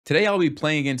Today I'll be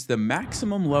playing against the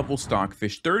maximum level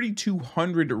Stockfish,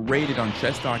 3200 rated on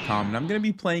chess.com, and I'm going to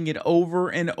be playing it over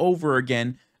and over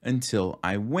again until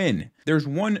I win. There's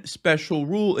one special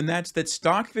rule, and that's that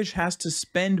Stockfish has to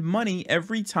spend money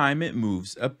every time it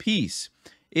moves a piece.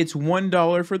 It's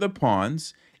 $1 for the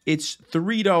pawns, it's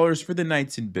 $3 for the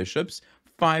knights and bishops,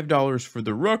 $5 for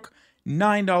the rook,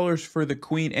 $9 for the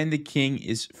queen, and the king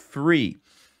is free.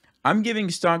 I'm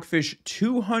giving Stockfish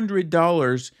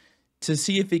 $200 to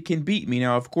see if it can beat me.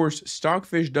 Now, of course,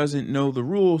 Stockfish doesn't know the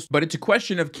rules, but it's a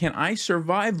question of, can I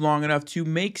survive long enough to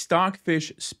make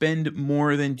Stockfish spend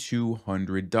more than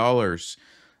 $200?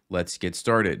 Let's get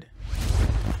started.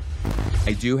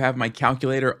 I do have my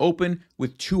calculator open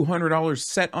with $200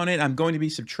 set on it. I'm going to be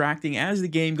subtracting as the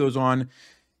game goes on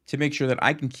to make sure that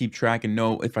I can keep track and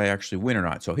know if I actually win or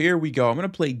not. So here we go. I'm going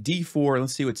to play D4.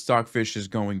 Let's see what Stockfish is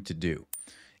going to do.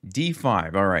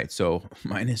 D5. All right, so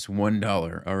minus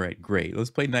 $1. All right, great. Let's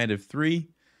play knight f3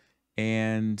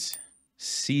 and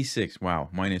C6. Wow,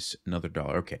 minus another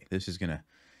dollar. Okay, this is gonna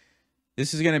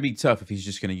be tough if he's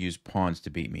just gonna use pawns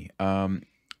to beat me.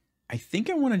 I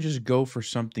think I want to just go for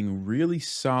something really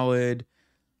solid,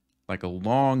 like a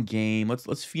long game. Let's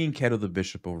fianchetto the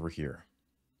bishop over here.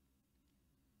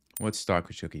 What's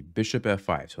Stockfish? Okay, bishop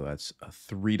f5. So that's a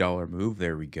 $3 move.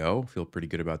 There we go. Feel pretty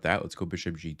good about that. Let's go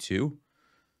bishop g2.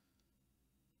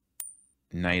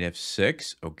 Knight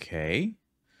f6, okay.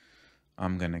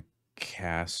 I'm going to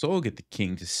castle, get the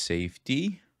king to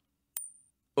safety.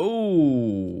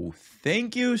 Oh,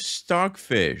 thank you,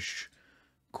 Stockfish.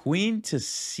 Queen to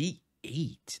c8.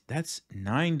 That's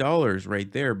 $9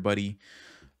 right there, buddy.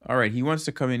 All right, he wants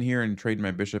to come in here and trade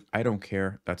my bishop. I don't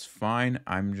care. That's fine.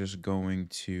 I'm just going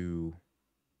to...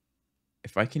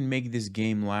 If I can make this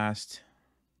game last,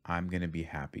 I'm going to be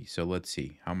happy. So let's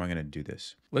see. How am I going to do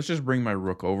this? Let's just bring my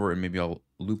rook over and maybe I'll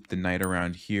loop the knight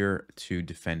around here to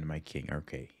defend my king.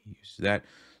 Okay, use that.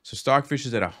 So Stockfish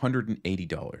is at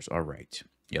 $180. All right.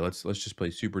 Yeah, let's just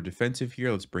play super defensive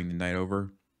here. Let's bring the knight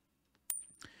over.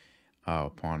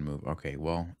 Oh, pawn move. Okay,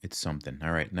 well, it's something.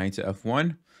 All right, knight to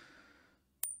f1.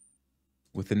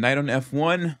 With the knight on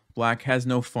f1, black has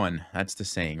no fun. That's the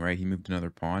saying, right? He moved another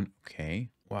pawn. Okay.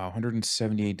 Wow,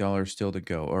 $178 still to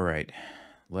go. All right.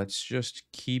 Let's just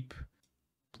keep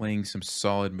playing some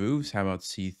solid moves. How about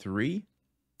c3?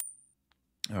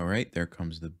 All right, there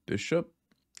comes the bishop.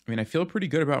 I mean, I feel pretty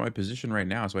good about my position right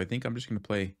now, so I think I'm just going to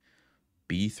play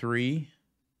b3.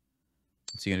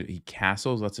 Let's see, he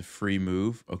castles. That's a free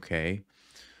move. Okay,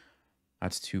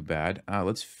 that's too bad.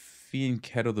 Let's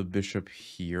fianchetto the bishop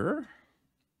here.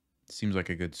 Seems like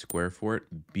a good square for it.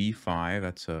 b5,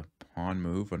 that's a pawn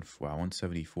move. Wow,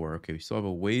 174. Okay, we still have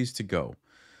a ways to go.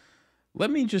 Let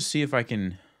me just see if I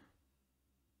can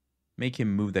make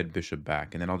him move that bishop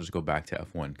back, and then I'll just go back to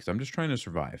f1, because I'm just trying to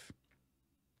survive.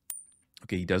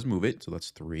 Okay, he does move it, so that's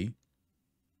 3.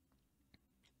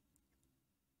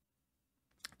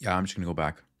 Yeah, I'm just going to go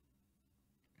back.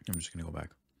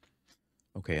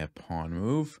 Okay, a pawn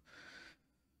move.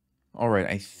 All right,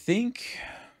 I think...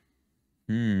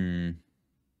 Maybe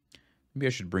I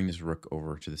should bring this rook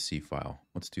over to the c file.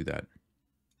 Let's do that.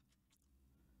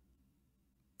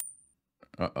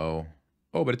 Uh-oh.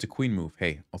 Oh, but it's a queen move.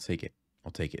 Hey, I'll take it.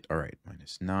 All right,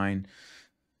 -9.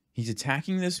 He's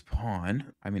attacking this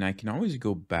pawn. I mean, I can always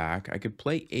go back. I could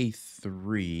play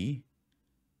a3.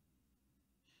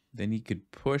 Then he could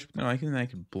push. No, I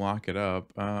could block it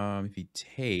up. If he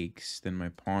takes, then my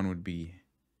pawn would be...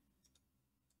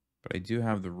 But I do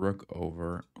have the rook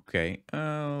over. Okay,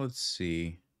 let's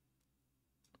see.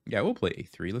 Yeah, we'll play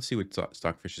a3. Let's see what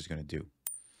Stockfish is going to do.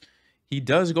 He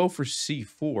does go for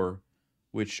c4,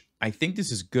 which I think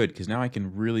this is good, because now I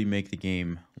can really make the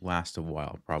game last a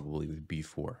while, probably with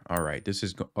b4. All right, this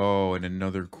is... Oh, and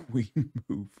another queen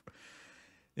move.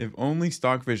 If only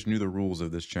Stockfish knew the rules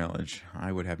of this challenge,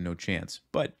 I would have no chance.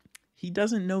 But he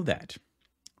doesn't know that.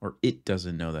 Or it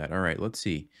doesn't know that. All right, let's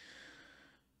see.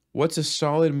 What's a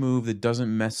solid move that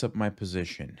doesn't mess up my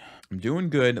position? I'm doing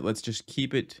good. Let's just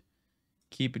keep it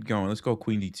going. Let's go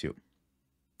queen d2.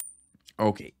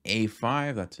 Okay,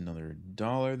 a5. That's another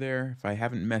dollar there. If I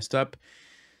haven't messed up,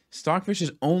 Stockfish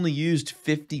has only used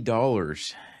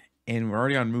 $50, and we're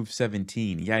already on move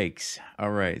 17. Yikes.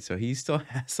 All right, so he still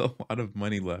has a lot of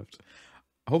money left.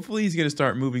 Hopefully he's going to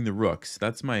start moving the rooks.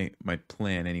 That's my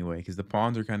plan anyway, because the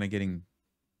pawns are kind of getting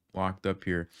locked up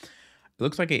here. It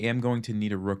looks like I am going to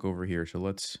need a rook over here, so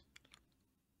let's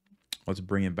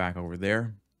bring him back over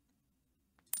there.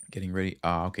 Getting ready.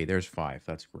 Okay, there's 5.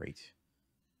 That's great.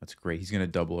 That's great. He's going to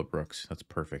double up rooks. That's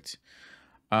perfect.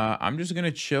 I'm just going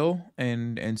to chill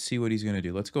and see what he's going to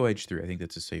do. Let's go h3. I think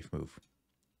that's a safe move.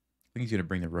 I think he's going to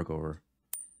bring the rook over.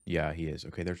 Yeah, he is.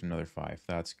 Okay, there's another 5.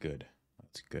 That's good.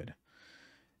 That's good.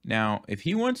 Now, if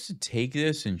he wants to take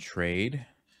this and trade,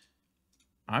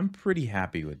 I'm pretty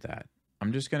happy with that.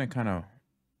 I'm just going to kind of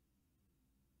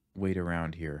wait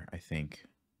around here, I think.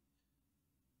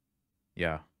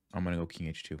 Yeah, I'm going to go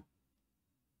king h2.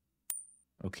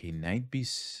 Okay, knight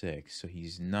b6. So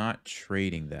he's not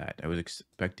trading that. I was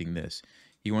expecting this.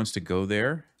 He wants to go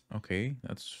there. Okay,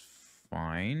 that's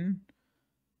fine.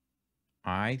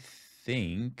 I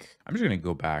think I'm just going to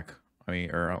go back. I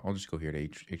mean, or I'll just go here to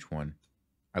h1.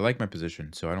 I like my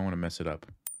position, so I don't want to mess it up.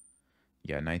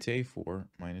 Yeah, knight to a4,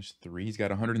 -3. He's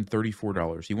got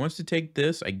 $134. He wants to take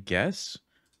this, I guess,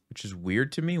 which is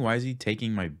weird to me. Why is he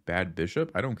taking my bad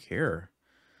bishop? I don't care.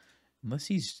 Unless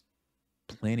he's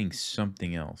planning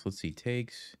something else. Let's see.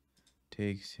 Takes.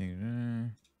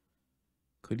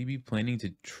 Could he be planning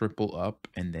to triple up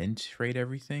and then trade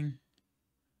everything?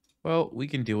 Well, we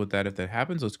can deal with that if that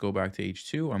happens. Let's go back to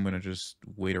h2. I'm going to just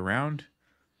wait around.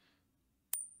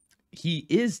 He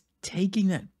is taking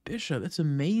that bishop. That's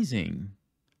amazing.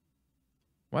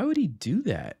 Why would he do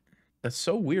that? That's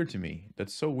so weird to me.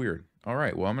 That's so weird. All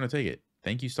right, well, I'm going to take it.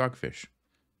 Thank you, Stockfish.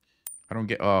 I don't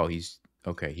get... Oh, he's...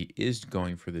 Okay, he is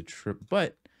going for the trip.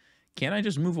 But can't I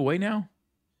just move away now?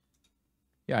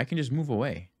 Yeah, I can just move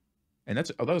away. And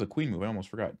that's... Oh, that was a queen move. I almost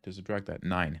forgot to subtract that.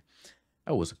 9.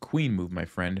 That was a queen move, my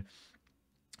friend.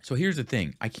 So here's the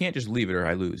thing. I can't just leave it or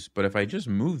I lose. But if I just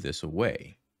move this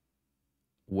away,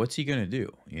 what's he going to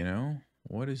do? You know?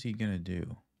 What is he going to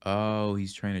do? Oh,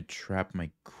 he's trying to trap my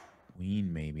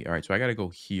queen, maybe. All right, so I got to go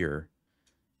here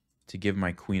to give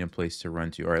my queen a place to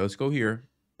run to. All right, let's go here.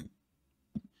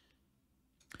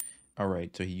 All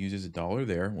right, so he uses $1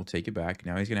 there. We'll take it back.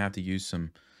 Now he's going to have to use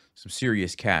some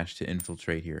serious cash to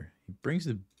infiltrate here. He brings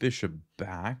the bishop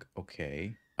back.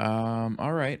 Okay.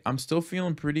 All right. I'm still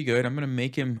feeling pretty good. I'm going to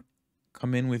make him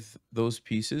come in with those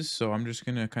pieces. So I'm just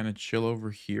going to kind of chill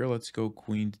over here. Let's go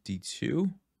queen to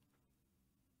d2.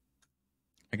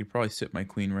 I could probably sit my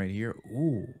queen right here.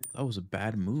 Ooh, that was a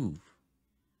bad move.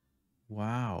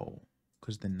 Wow.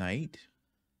 Because the knight?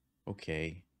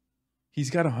 Okay. He's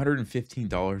got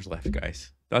 $115 left,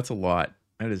 guys. That's a lot.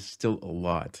 That is still a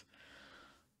lot.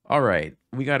 All right.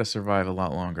 We got to survive a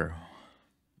lot longer.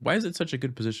 Why is it such a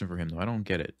good position for him, though? I don't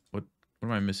get it. What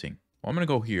am I missing? Well, I'm going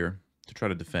to go here to try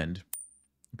to defend.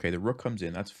 Okay, the rook comes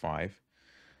in. That's 5.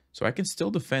 So I can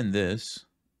still defend this.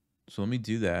 So let me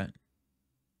do that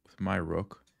with my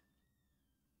rook.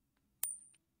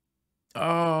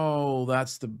 Oh,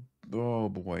 that's the... Oh,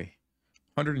 boy.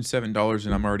 $107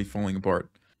 and I'm already falling apart.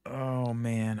 Oh,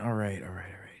 man. All right.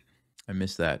 I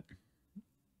missed that.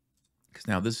 Because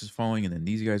now this is falling and then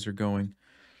these guys are going.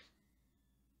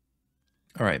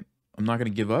 All right. I'm not going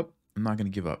to give up.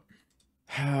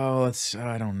 How?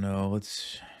 I don't know.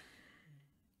 Let's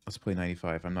play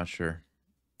 95. I'm not sure.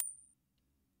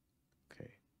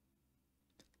 Okay.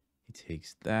 He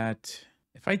takes that.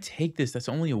 If I take this, that's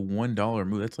only a $1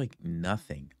 move. That's like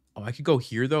nothing. Oh, I could go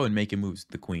here though and make him move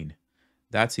the queen.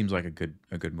 That seems like a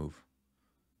good move.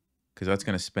 Because that's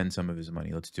going to spend some of his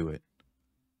money. Let's do it.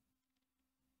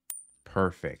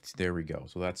 Perfect. There we go.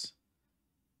 So that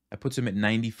puts him at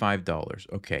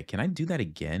 $95. Okay, can I do that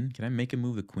again? Can I make him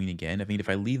move the queen again? I mean, if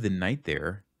I leave the knight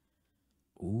there...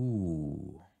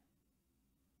 Ooh.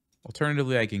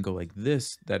 Alternatively, I can go like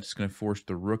this. That's going to force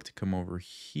the rook to come over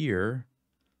here.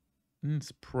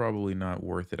 It's probably not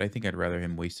worth it. I think I'd rather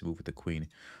him waste a move with the queen.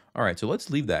 All right, so let's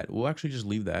leave that. We'll actually just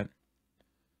leave that.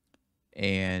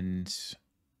 And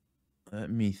let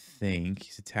me think.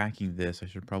 He's attacking this. I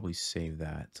should probably save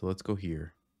that. So let's go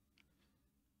here.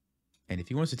 And if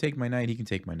he wants to take my knight, he can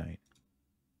take my knight.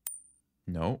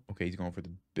 No. Okay, he's going for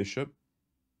the bishop.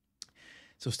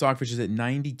 So Stockfish is at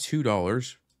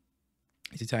 $92.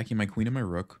 He's attacking my queen and my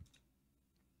rook.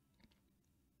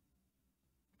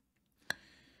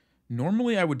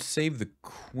 Normally, I would save the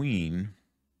queen.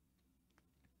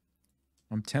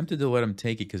 I'm tempted to let him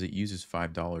take it because it uses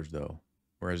 $5, though.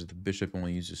 Whereas the bishop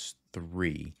only uses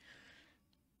 3.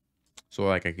 So,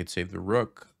 like, I could save the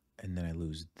rook, and then I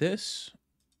lose this.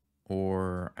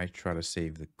 Or I try to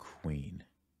save the queen.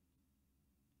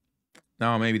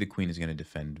 No, maybe the queen is going to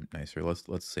defend nicer.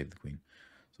 Let's save the queen.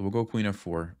 So we'll go queen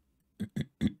f4.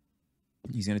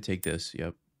 He's going to take this.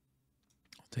 Yep.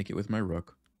 I'll take it with my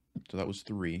rook. So that was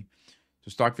 3. So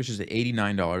Stockfish is at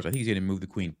 $89. I think he's going to move the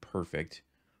queen perfect.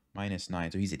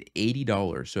 -9. So he's at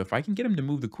 $80. So if I can get him to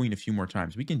move the queen a few more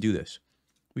times, we can do this.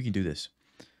 Because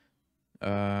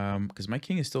my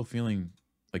king is still feeling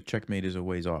like checkmate is a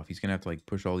ways off. He's going to have to like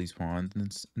push all these pawns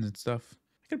and stuff.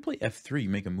 I could play f3,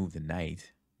 make him move the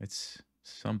knight. It's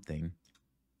something.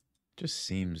 Just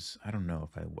seems, I don't know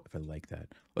if I like that.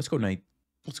 Let's go knight.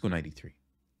 Let's go 93.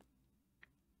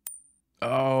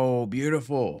 Oh,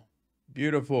 beautiful.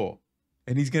 Beautiful.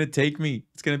 And he's going to take me.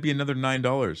 It's going to be another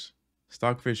 $9.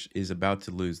 Stockfish is about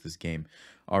to lose this game.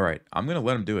 All right. I'm going to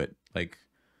let him do it. Like,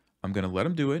 I'm going to let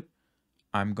him do it.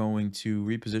 I'm going to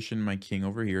reposition my king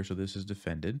over here so this is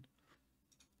defended.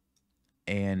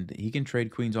 And he can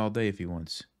trade queens all day if he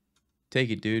wants. Take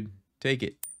it, dude. Take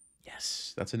it.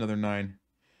 Yes. That's another 9.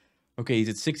 Okay, he's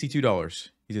at $62.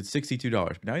 He's at $62.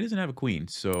 But now he doesn't have a queen,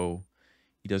 so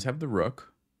he does have the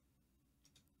rook.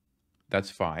 That's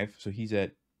 5. So he's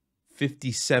at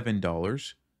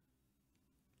 $57.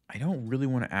 I don't really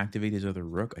want to activate his other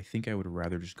rook. I think I would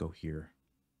rather just go here.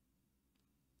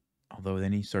 Although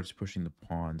then he starts pushing the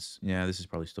pawns. Yeah, this is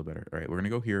probably still better. All right, we're going to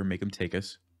go here, make him take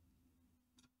us.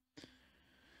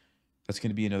 That's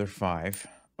going to be another 5.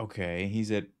 Okay,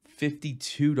 he's at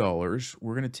 $52.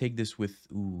 We're going to take this with...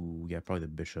 Ooh, yeah, probably the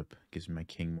bishop. Gives my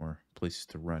king more places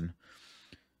to run.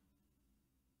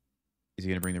 Is he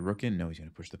going to bring the rook in? No, he's going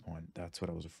to push the pawn. That's what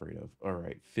I was afraid of. All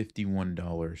right,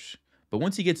 $51. But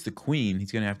once he gets the queen,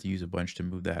 he's going to have to use a bunch to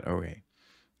move that. Okay.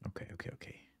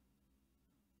 Okay.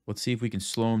 Let's see if we can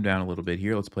slow him down a little bit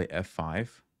here. Let's play F5.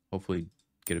 Hopefully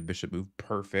get a bishop move.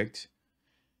 Perfect.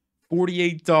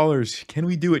 $48. Can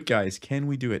we do it, guys? Can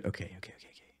we do it? Okay.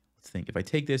 Let's think. If I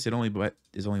take this, it only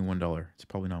is only $1. It's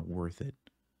probably not worth it.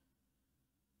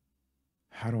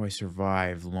 How do I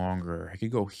survive longer? I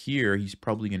could go here. He's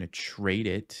probably going to trade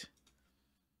it.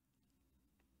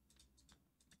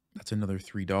 That's another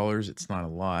 $3. It's not a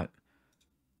lot.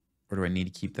 Or do I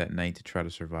need to keep that knight to try to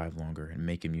survive longer and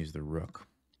make him use the rook?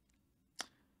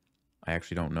 I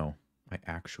actually don't know. I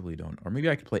actually don't. Or maybe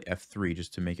I could play F3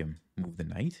 just to make him move the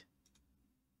knight.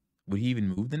 Would he even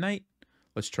move the knight?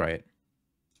 Let's try it.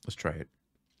 Let's try it.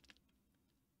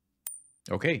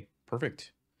 Okay,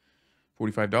 perfect.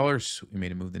 $45. We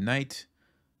made him move the knight.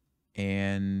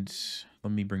 And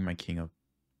let me bring my king up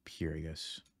here, I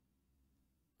guess.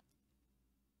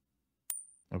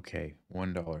 Okay,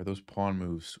 $1. Those pawn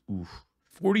moves. Oof.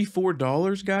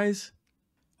 $44, guys?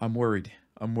 I'm worried.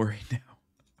 I'm worried now.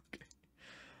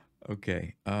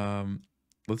 Okay. I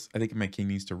think my king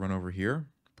needs to run over here,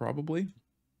 probably.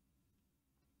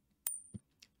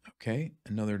 Okay,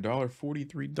 another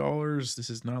 $43. This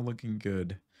is not looking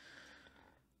good.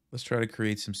 Let's try to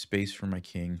create some space for my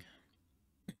king.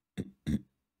 Because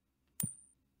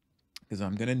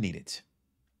I'm going to need it.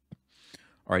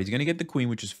 All right, he's going to get the queen,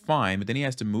 which is fine, but then he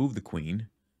has to move the queen,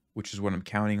 which is what I'm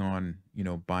counting on, you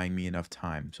know, buying me enough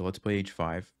time. So let's play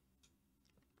H5.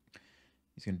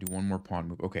 He's going to do one more pawn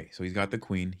move. Okay, so he's got the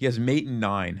queen. He has mate in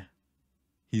 9.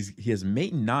 He has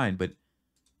mate in 9, but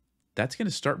that's going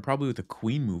to start probably with a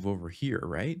queen move over here,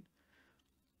 right?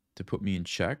 To put me in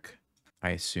check, I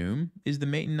assume, is the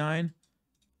mate in 9.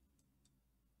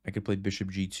 I could play bishop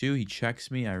G2. He checks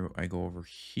me. I go over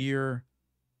here.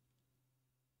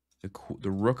 The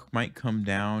rook might come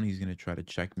down. He's going to try to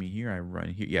check me here. I run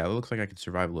here. Yeah, it looks like I can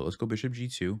survive a little. Let's go bishop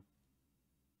G2.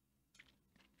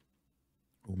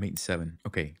 Oh, mate in 7.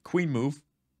 Okay, queen move.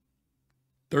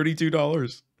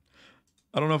 $32.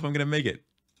 I don't know if I'm going to make it.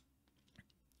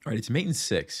 All right, it's mate in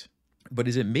 6. But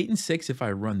is it mate in 6 if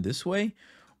I run this way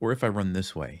or if I run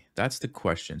this way? That's the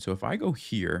question. So if I go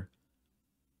here,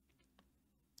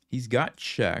 he's got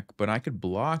check, but I could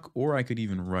block or I could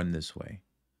even run this way.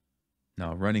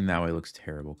 No, running that way looks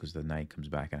terrible because the knight comes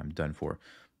back and I'm done for.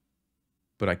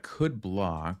 But I could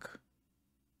block,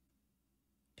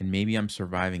 and maybe I'm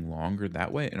surviving longer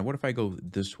that way. And what if I go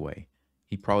this way?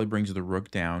 He probably brings the rook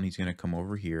down. He's going to come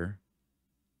over here.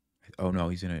 Oh, no,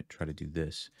 he's going to try to do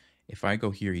this. If I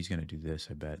go here, he's going to do this,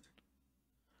 I bet.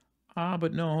 Ah,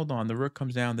 but no, hold on. The rook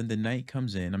comes down, then the knight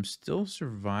comes in. I'm still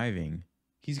surviving.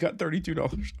 He's got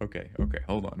 $32. Okay,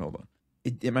 hold on.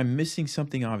 Am I missing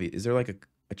something obvious? Is there like a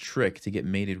trick to get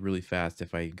mated really fast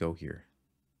if I go here?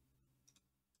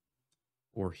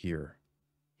 Or here?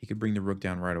 He could bring the rook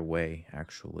down right away,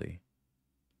 actually.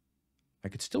 I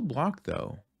could still block,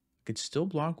 though. I could still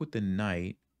block with the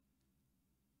knight.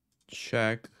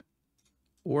 Check.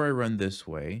 Or I run this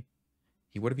way.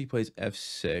 What if he plays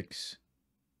F6?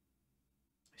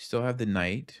 I still have the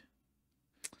knight.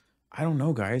 I don't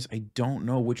know, guys. I don't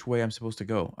know which way I'm supposed to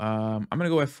go. I'm going to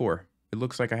go F4. It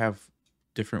looks like I have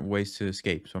different ways to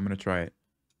escape, so I'm going to try it.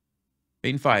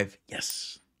 Mate in 5.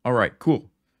 Yes. All right, cool.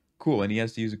 Cool, and he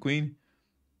has to use a queen.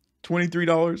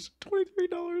 $23.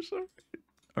 $23.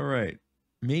 All right.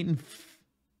 Mate in...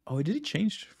 Oh, did it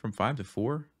change from 5 to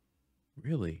 4?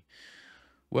 Really?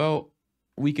 Well,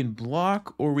 we can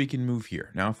block or we can move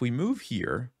here. Now, if we move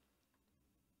here,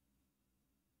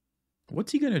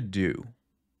 what's he going to do?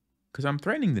 Because I'm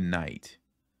threatening the knight.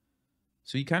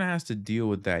 So he kind of has to deal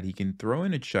with that. He can throw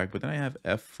in a check, but then I have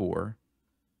f4.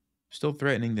 Still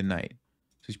threatening the knight.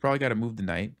 So he's probably got to move the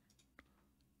knight.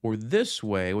 Or this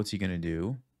way, what's he going to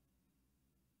do?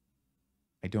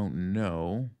 I don't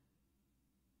know.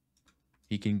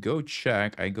 He can go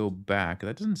check. I go back.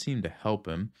 That doesn't seem to help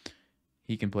him.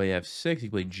 He can play f6. He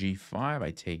can play g5.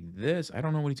 I take this. I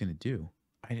don't know what he's going to do.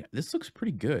 This looks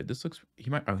pretty good. This looks... he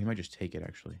might just take it,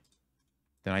 actually.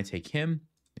 Then I take him.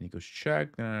 Then he goes check.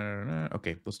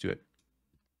 Okay, let's do it.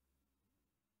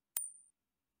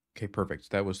 Okay,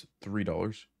 perfect. That was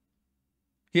 $3.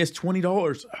 He has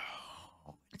 $20.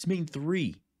 Oh, it's mating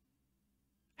 3.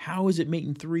 How is it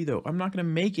mating 3, though? I'm not going to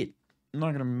make it. I'm not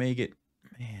going to make it.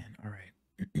 Man, all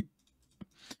right.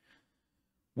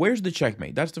 Where's the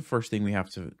checkmate? That's the first thing we have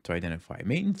to identify.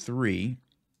 Mating 3.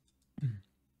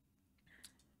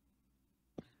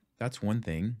 That's one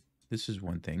thing. This is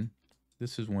one thing.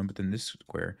 This is one, but then this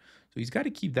square. So he's got to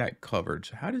keep that covered.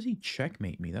 So how does he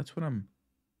checkmate me? That's what I'm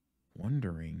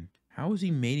wondering. How is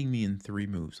he mating me in 3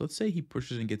 moves? Let's say he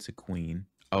pushes and gets a queen.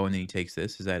 Oh, and then he takes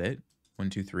this. Is that it? 1,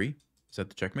 2, 3. Is that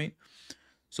the checkmate?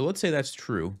 So let's say that's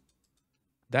true.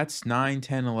 That's 9,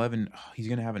 10, 11. Oh, he's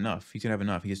going to have enough. He's going to have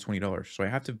enough. He has $20. So I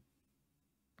have to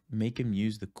make him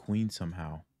use the queen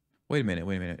somehow. Wait a minute.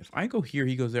 Wait a minute. If I go here,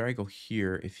 he goes there. I go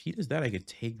here. If he does that, I could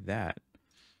take that.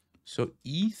 So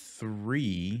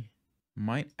E3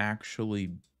 might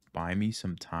actually buy me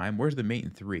some time. Where's the mate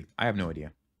in 3? I have no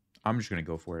idea. I'm just going to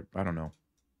go for it. I don't know.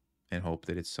 And hope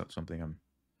that it's something I'm...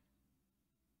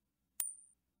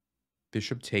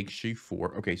 Bishop takes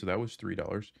G4. Okay, so that was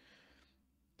 $3.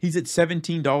 He's at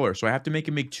 $17, so I have to make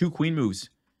him make 2 queen moves.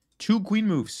 2 queen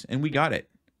moves, and we got it.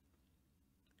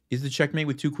 Is the checkmate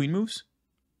with 2 queen moves?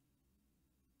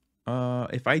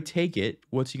 If I take it,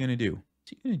 what's he going to do? What's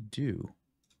he going to do?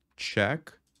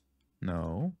 Check.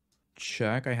 No.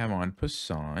 Check. I have en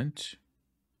passant.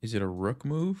 Is it a rook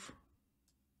move?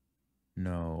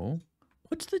 No.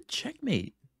 What's the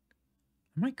checkmate?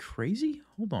 Am I crazy?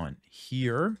 Hold on.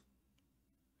 Here.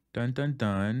 Dun, dun,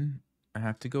 dun. I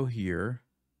have to go here.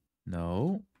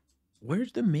 No.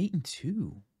 Where's the mate in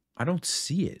 2? I don't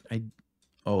see it.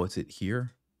 Oh, is it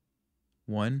here?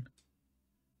 1.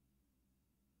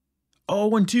 Oh,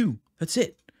 1, 2. That's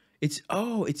it. It's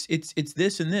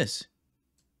this and this.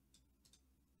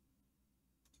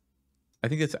 I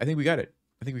think we got it.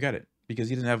 I think we got it because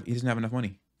he doesn't have enough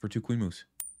money for 2 queen moves.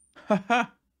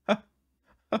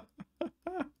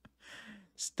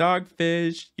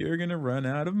 Stockfish, you're gonna run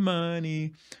out of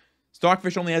money.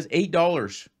 Stockfish only has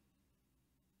 $8,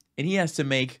 and he has to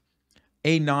make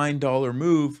a $9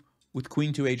 move with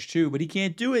queen to h2, but he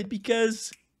can't do it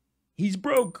because he's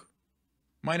broke.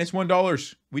 Minus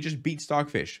 $1. We just beat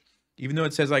Stockfish. Even though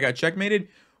it says I got checkmated,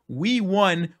 we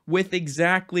won with by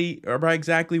exactly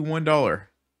 $1.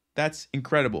 That's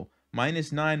incredible.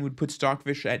 Minus 9 would put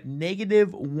Stockfish at negative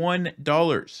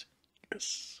 $1.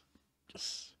 Yes.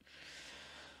 Yes.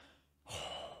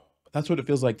 That's what it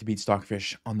feels like to beat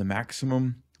Stockfish on the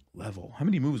maximum level. How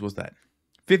many moves was that?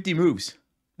 50 moves.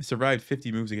 I survived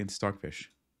 50 moves against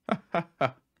Stockfish.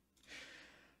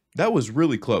 That was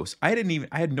really close. I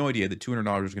had no idea that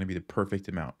 $200 was going to be the perfect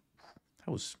amount.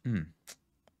 That was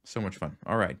so much fun.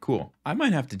 All right, cool. I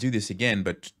might have to do this again,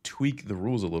 but tweak the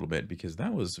rules a little bit because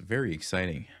that was very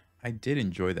exciting. I did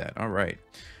enjoy that. All right.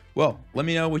 Well, let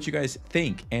me know what you guys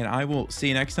think, and I will see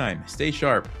you next time. Stay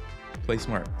sharp. Play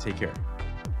smart. Take care.